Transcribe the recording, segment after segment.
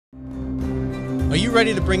Are you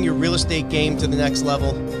ready to bring your real estate game to the next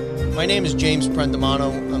level? My name is James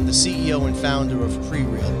Prendamano. I'm the CEO and founder of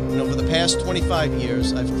PreReal. And over the past 25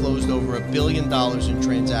 years, I've closed over $1 billion in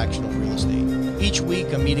transactional real estate. Each week,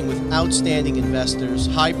 I'm meeting with outstanding investors,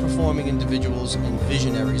 high-performing individuals, and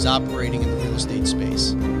visionaries operating in the real estate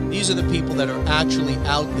space. These are the people that are actually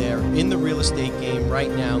out there in the real estate game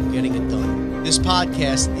right now getting it done. This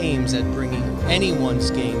podcast aims at bringing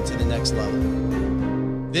anyone's game to the next level.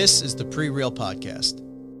 This is the PreReal Podcast.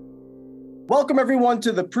 Welcome, everyone,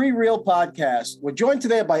 to the PreReal Podcast. We're joined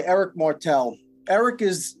today by Eric Martel. Eric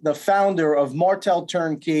is the founder of Martel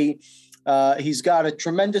Turnkey. He's got a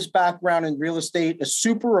tremendous background in real estate, a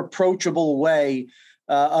super approachable way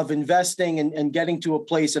of investing and getting to a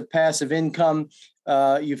place of passive income.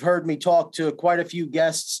 You've heard me talk to quite a few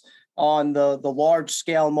guests on the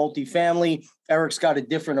large-scale multifamily. Eric's got a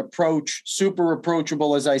different approach, super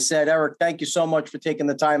approachable, as I said. Eric, thank you so much for taking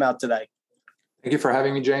the time out today. Thank you for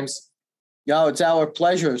having me, James. Yeah, it's our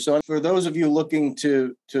pleasure. So for those of you looking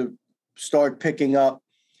to start picking up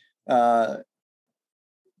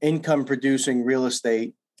income-producing real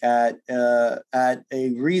estate at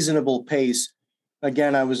a reasonable pace,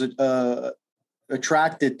 again, I was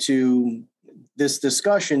attracted to this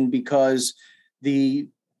discussion because the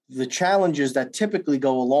challenges that typically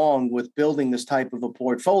go along with building this type of a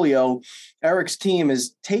portfolio, Eric's team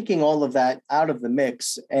is taking all of that out of the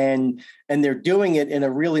mix, and they're doing it in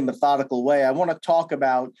a really methodical way. I want to talk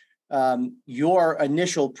about your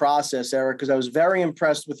initial process, Eric, because I was very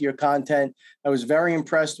impressed with your content. I was very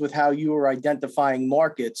impressed with how you were identifying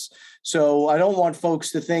markets. So I don't want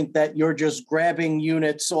folks to think that you're just grabbing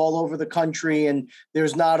units all over the country and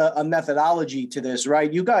there's not a methodology to this,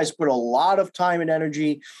 right? You guys put a lot of time and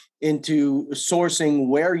energy into sourcing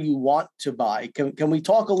where you want to buy. Can we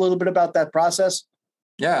talk a little bit about that process?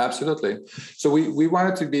 Yeah, absolutely. So we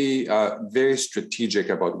wanted to be very strategic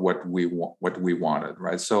about what we wanted,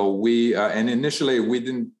 right? So and initially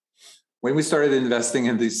when we started investing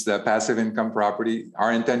in this passive income property,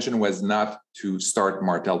 our intention was not to start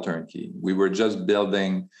Martel Turnkey. We were just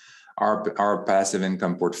building our passive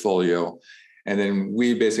income portfolio, and then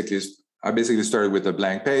I basically started with a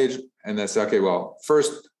blank page, and then said, okay, well,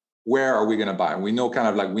 first, where are we going to buy? We know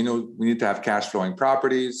we need to have cash flowing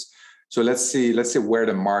properties. So let's see where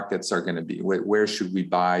the markets are going to be. Where should we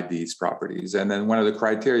buy these properties? And then one of the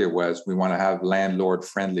criteria was we want to have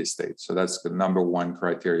landlord-friendly states. So that's the number one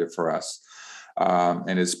criteria for us.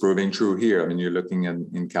 And it's proving true here. I mean, you're looking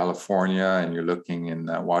in California and you're looking in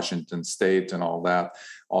Washington State and all that,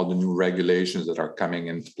 all the new regulations that are coming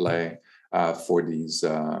into play for these,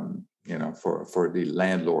 for the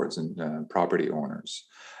landlords and property owners.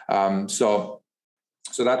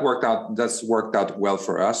 So that worked out. That's worked out well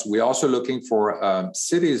for us. We're also looking for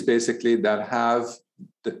cities basically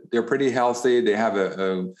they're pretty healthy. They have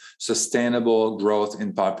a sustainable growth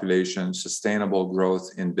in population, sustainable growth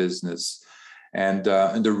in business, and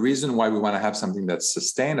the reason why we want to have something that's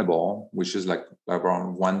sustainable, which is like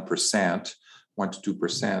around 1%, 1 to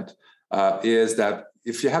 2%, is that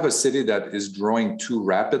if you have a city that is growing too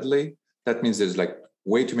rapidly, that means there's like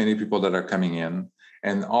way too many people that are coming in.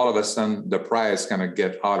 And all of a sudden, the price kind of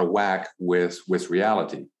get out of whack with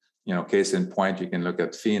reality. Case in point, you can look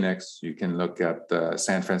at Phoenix, you can look at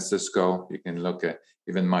San Francisco, you can look at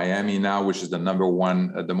even Miami now, which is the number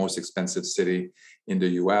one, the most expensive city in the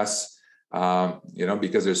U.S.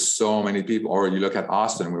 Because there's so many people. Or you look at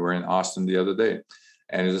Austin. We were in Austin the other day,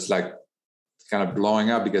 and it's just like kind of blowing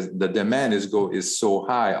up because the demand is so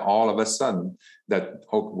high all of a sudden that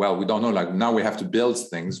we don't know. Like now we have to build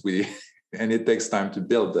things. And it takes time to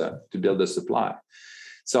build the supply.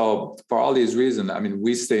 So for all these reasons, I mean,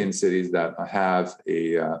 we stay in cities that have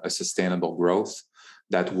a sustainable growth.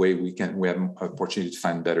 That way we have an opportunity to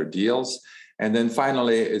find better deals. And then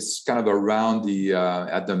finally, it's kind of around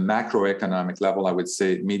at the macroeconomic level, I would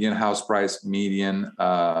say median house price, median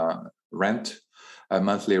rent,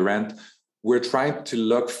 monthly rent. We're trying to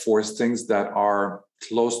look for things that are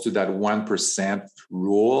close to that 1%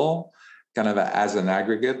 rule, kind of as an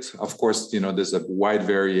aggregate. Of course, there's a wide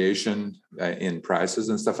variation in prices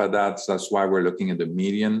and stuff like that. So that's why we're looking at the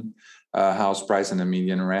median house price and the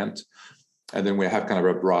median rent. And then we have kind of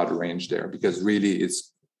a broad range there because really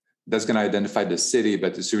that's going to identify the city,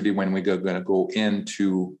 but it's really when we're going to go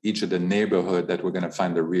into each of the neighborhood that we're going to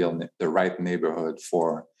find the right neighborhood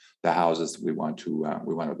for the houses that we want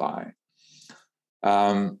to buy.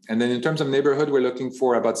 And then in terms of neighborhood, we're looking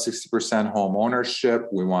for about 60% home ownership.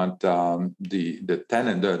 We want the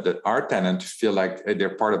tenant, our tenant, to feel like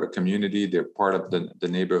they're part of a community, they're part of the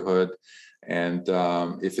neighborhood. And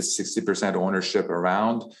if it's 60% ownership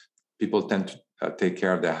around, people tend to take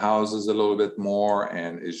care of their houses a little bit more,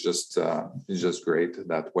 and it's just great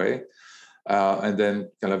that way. And then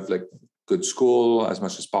kind of like good school as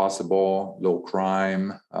much as possible, low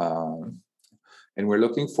crime. And we're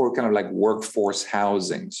looking for kind of like workforce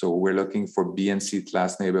housing. So we're looking for B and C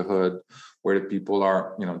class neighborhood where the people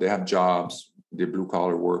are, they have jobs, they're blue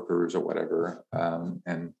collar workers or whatever.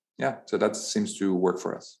 And yeah, so that seems to work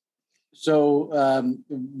for us. So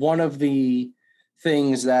one of the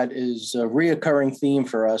things that is a reoccurring theme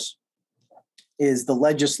for us is the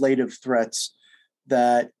legislative threats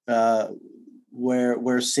that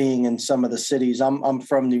we're seeing in some of the cities. I'm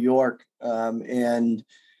from New York, and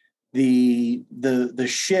the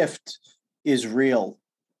shift is real.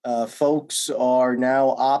 Folks are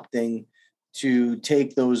now opting to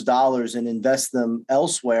take those dollars and invest them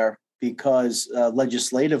elsewhere because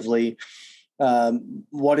legislatively,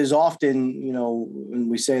 what is often, and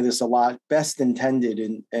we say this a lot, best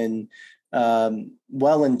intended and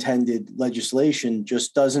well-intended legislation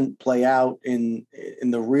just doesn't play out in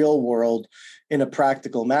the real world in a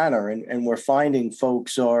practical manner. And we're finding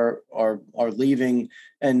folks are leaving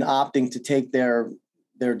and opting to take their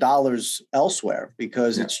dollars elsewhere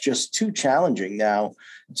because it's just too challenging now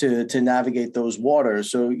to navigate those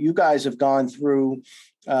waters. So you guys have gone through,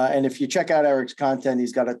 and if you check out Eric's content,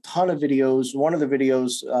 he's got a ton of videos. One of the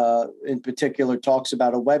videos in particular talks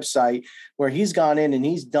about a website where he's gone in and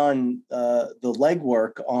he's done the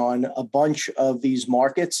legwork on a bunch of these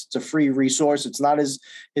markets. It's a free resource. It's not his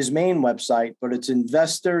main website, but it's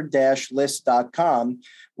investor-list.com,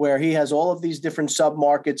 where he has all of these different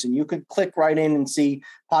sub-markets, and you could click right in and see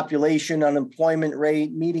population, unemployment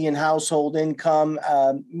rate, median household income,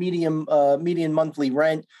 median monthly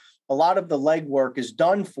rent. A lot of the legwork is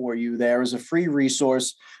done for you there as a free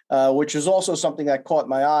resource, which is also something that caught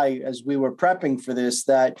my eye as we were prepping for this,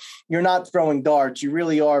 that you're not throwing darts. You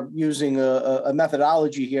really are using a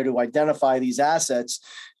methodology here to identify these assets.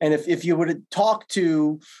 And if you were to talk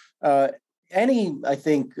to any, I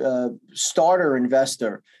think, starter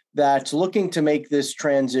investor that's looking to make this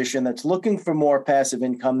transition, that's looking for more passive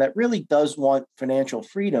income, that really does want financial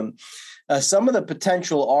freedom, some of the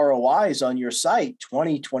potential ROIs on your site,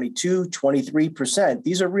 20, 22, 23%,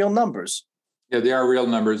 these are real numbers. Yeah, they are real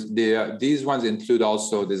numbers. These ones include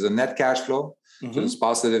also, there's a net cash flow, so there's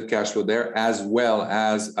positive cash flow there, as well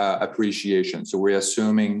as appreciation. So we're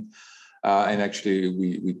assuming, and actually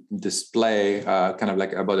we display kind of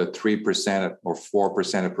like about a 3% or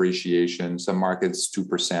 4% appreciation. Some markets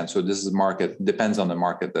 2%. So this is depends on the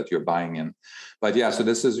market that you're buying in. But yeah, so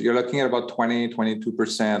you're looking at about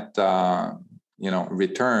 22%,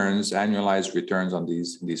 returns, annualized returns on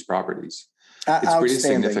these properties. It's pretty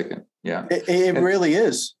significant. Yeah, it really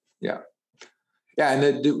is. Yeah. Yeah,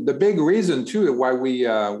 and the big reason too why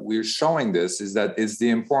we're showing this is that it's the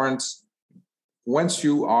importance. Once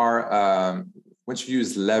you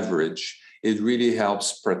use leverage, it really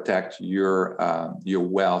helps protect your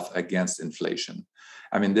wealth against inflation.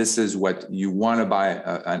 I mean, this is what you want to buy,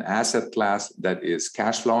 an asset class that is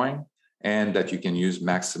cash flowing and that you can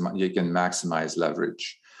maximize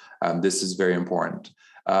leverage. This is very important.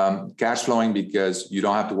 Cash flowing because you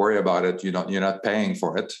don't have to worry about it. You're not paying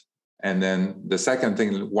for it. And then the second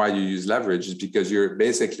thing why you use leverage is because you're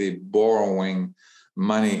basically borrowing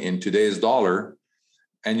money in today's dollar,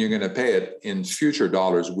 and you're going to pay it in future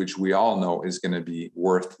dollars, which we all know is going to be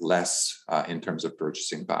worth less in terms of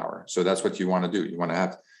purchasing power. So that's what you want to do. You want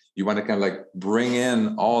to kind of like bring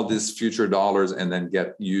in all these future dollars and then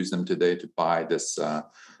use them today to buy this a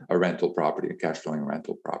rental property, a cash flowing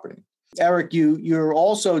rental property. Eric, you're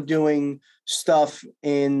also doing stuff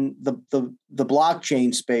in the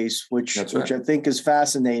blockchain space, which I think is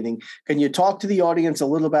fascinating. Can you talk to the audience a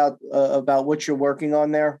little about what you're working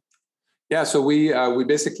on there? Yeah, so we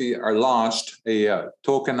basically are launched a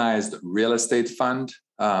tokenized real estate fund.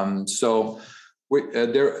 So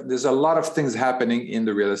there's a lot of things happening in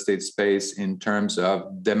the real estate space in terms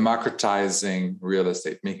of democratizing real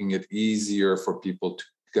estate, making it easier for people to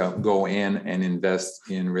go in and invest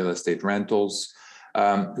in real estate rentals.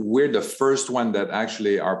 We're the first one that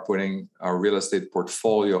actually are putting our real estate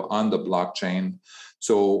portfolio on the blockchain.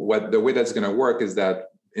 So the way that's going to work is that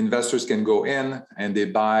investors can go in and they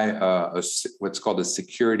buy what's called a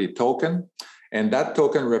security token. And that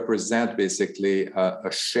token represents basically a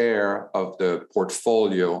share of the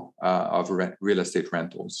portfolio of real estate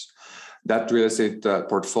rentals. That real estate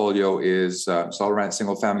portfolio is it's all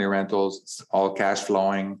single family rentals, it's all cash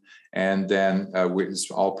flowing, and then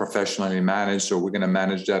it's all professionally managed. So we're going to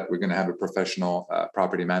manage that. We're going to have a professional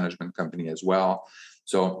property management company as well.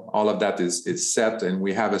 So all of that is set, and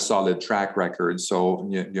we have a solid track record. So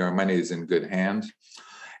your money is in good hand.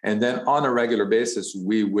 And then on a regular basis,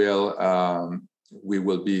 we will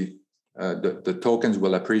be the tokens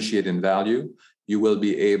will appreciate in value. You will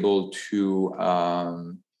be able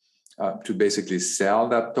to basically sell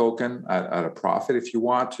that token at a profit if you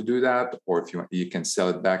want to do that, or if you can sell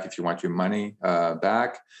it back if you want your money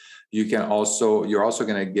back. You're also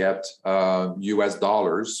going to get US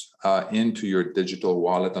dollars into your digital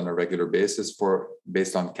wallet on a regular basis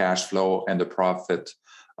based on cash flow and the profit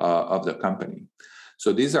of the company.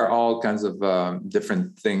 So these are all kinds of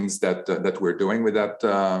different things that we're doing with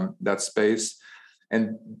that space.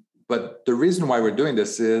 But the reason why we're doing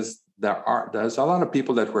this is there's a lot of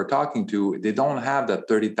people that we're talking to. They don't have that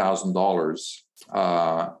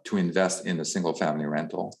 $30,000 to invest in a single family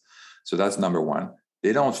rental. So that's number one.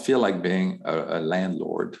 They don't feel like being a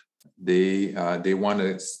landlord. They want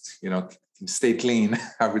to stay clean,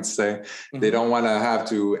 I would say. Mm-hmm. They don't want to have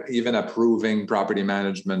to even approving property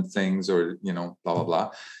management things or blah blah blah.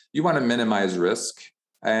 You want to minimize risk,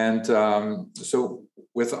 and and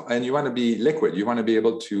you want to be liquid. You want to be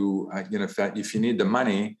able to if you need the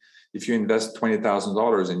money, if you invest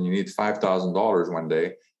 $20,000 and you need $5,000 one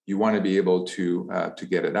day, you want to be able to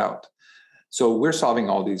get it out. So we're solving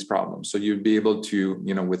all these problems. So you'd be able to,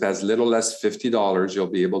 with as little as $50, you'll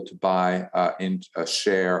be able to buy in a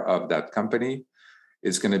share of that company.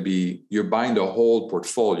 It's going to be, you're buying the whole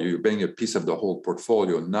portfolio. You're buying a piece of the whole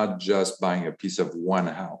portfolio, not just buying a piece of one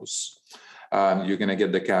house. You're going to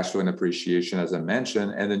get the cash flow and appreciation, as I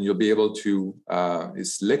mentioned, and then you'll be able to,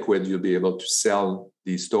 it's liquid, you'll be able to sell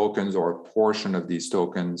these tokens or a portion of these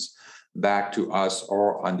tokens back to us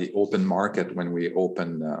or on the open market when we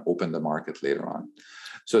open the market later on.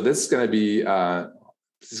 So this is going to be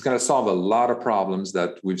this is going to solve a lot of problems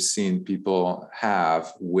that we've seen people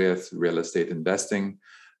have with real estate investing,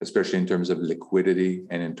 especially in terms of liquidity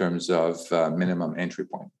and in terms of minimum entry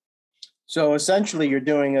point. So essentially, you're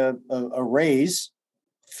doing a raise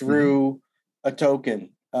through a token,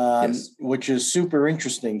 yes, which is super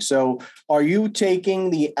interesting. So are you taking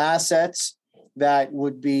the assets that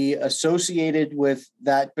would be associated with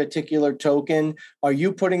that particular token? Are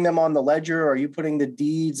you putting them on the ledger? Are you putting the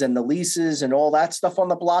deeds and the leases and all that stuff on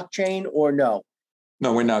the blockchain, or no?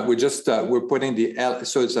 No, we're not. We're just we're putting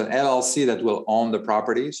so it's an LLC that will own the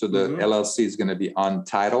property. So the LLC is going to be on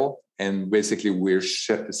title, and basically we're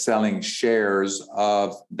selling shares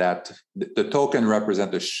of that. The token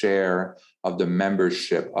represents a share of the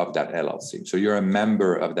membership of that LLC. So you're a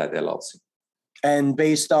member of that LLC. And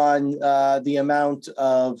based on the amount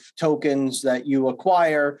of tokens that you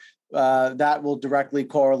acquire, that will directly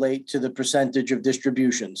correlate to the percentage of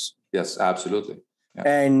distributions. Yes, absolutely. Yeah.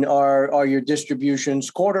 And are your distributions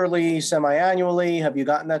quarterly, semi-annually? Have you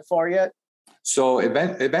gotten that far yet? So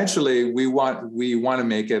eventually, we want to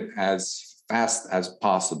make it as fast as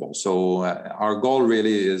possible. So our goal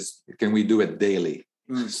really is, can we do it daily?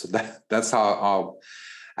 So that's how.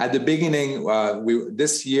 At the beginning,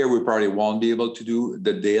 this year we probably won't be able to do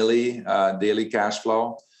the daily cash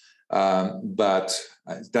flow, but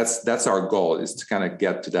that's our goal, is to kind of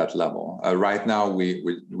get to that level. Right now, we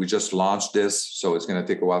just launched this, so it's going to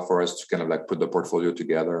take a while for us to kind of like put the portfolio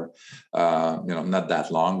together. Not that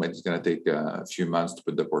long, but it's going to take a few months to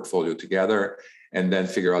put the portfolio together and then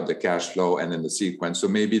figure out the cash flow and then the sequence. So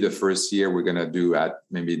maybe the first year we're going to do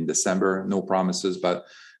maybe in December. No promises, but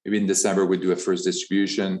maybe in December we do a first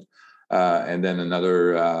distribution, and then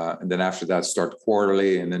another, and then after that start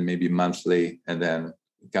quarterly, and then maybe monthly, and then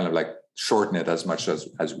kind of like shorten it as much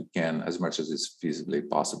as we can, as much as is feasibly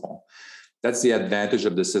possible. That's the advantage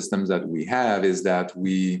of the systems that we have, is that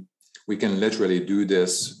we can literally do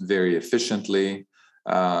this very efficiently.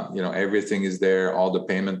 Everything is there. All the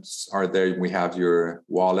payments are there. We have your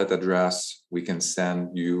wallet address. We can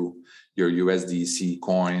send you your USDC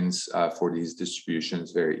coins for these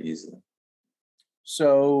distributions very easily.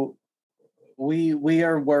 So we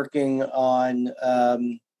are working on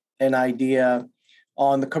an idea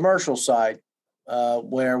on the commercial side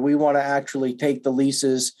where we want to actually take the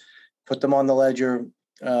leases, put them on the ledger,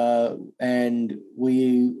 and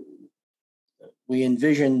we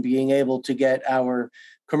envision being able to get our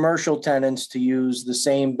commercial tenants to use the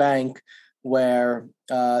same bank, where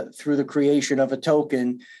through the creation of a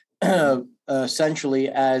token, essentially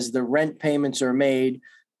as the rent payments are made,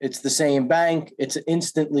 it's the same bank, it's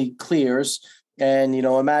instantly clears. And,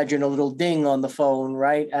 imagine a little ding on the phone,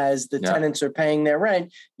 right? As the tenants are paying their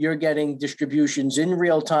rent, you're getting distributions in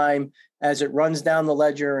real time as it runs down the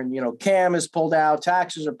ledger, and, CAM is pulled out,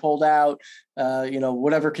 taxes are pulled out,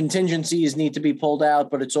 whatever contingencies need to be pulled out,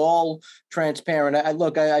 but it's all transparent.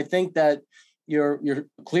 I think that you're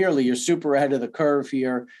super ahead of the curve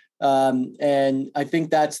here. And I think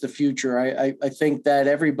that's the future. I think that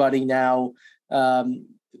everybody now,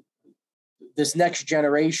 this next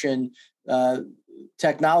generation,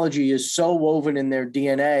 technology is so woven in their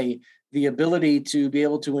DNA. The ability to be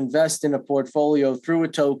able to invest in a portfolio through a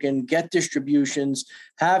token, get distributions,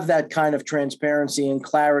 have that kind of transparency and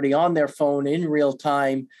clarity on their phone in real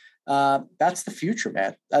time. That's the future,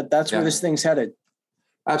 man. That's where this thing's headed.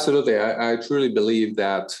 Absolutely. I truly believe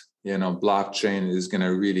that, blockchain is going to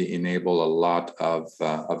really enable a lot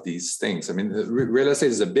of these things. I mean, real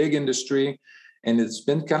estate is a big industry, and it's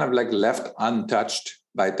been kind of like left untouched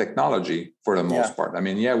by technology for the most part. I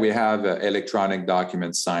mean, we have electronic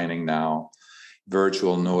document signing now,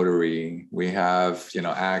 virtual notary. We have,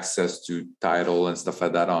 access to title and stuff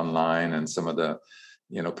like that online, and some of the,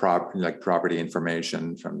 property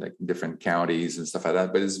information from the different counties and stuff like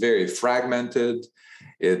that. But it's very fragmented.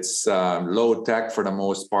 It's low tech for the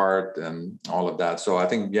most part, and all of that. So I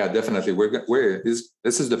think, definitely,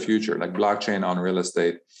 this is the future, like blockchain on real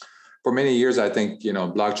estate. For many years, I think,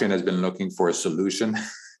 blockchain has been looking for a solution.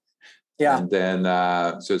 And then,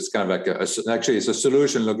 so it's kind of like it's a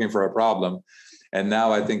solution looking for a problem. And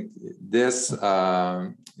now I think this,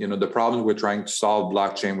 the problem we're trying to solve,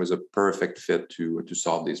 blockchain was a perfect fit to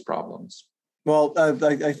solve these problems. Well,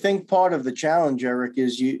 I think part of the challenge, Eric,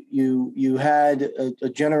 is you had a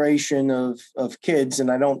generation of kids,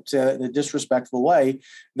 and I don't in a disrespectful way,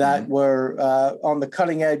 that were on the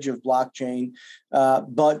cutting edge of blockchain,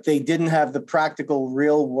 but they didn't have the practical,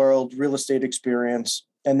 real world real estate experience.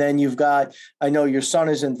 And then you've got, I know your son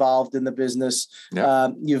is involved in the business.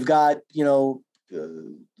 You've got,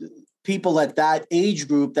 people at that age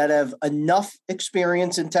group that have enough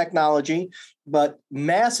experience in technology, but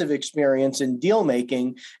massive experience in deal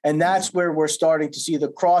making. And that's where we're starting to see the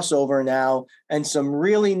crossover now. And some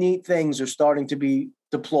really neat things are starting to be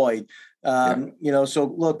deployed.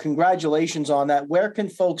 So look, congratulations on that. Where can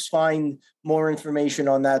folks find more information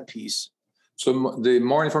on that piece? So the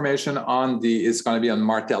more information is going to be on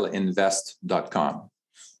martelinvest.com.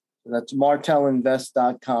 That's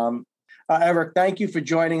martelinvest.com. Eric, thank you for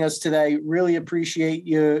joining us today. Really appreciate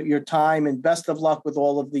your time, and best of luck with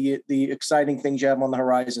all of the exciting things you have on the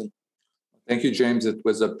horizon. Thank you, James. It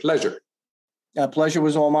was a pleasure. Pleasure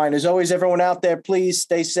was all mine. As always, everyone out there, please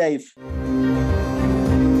stay safe.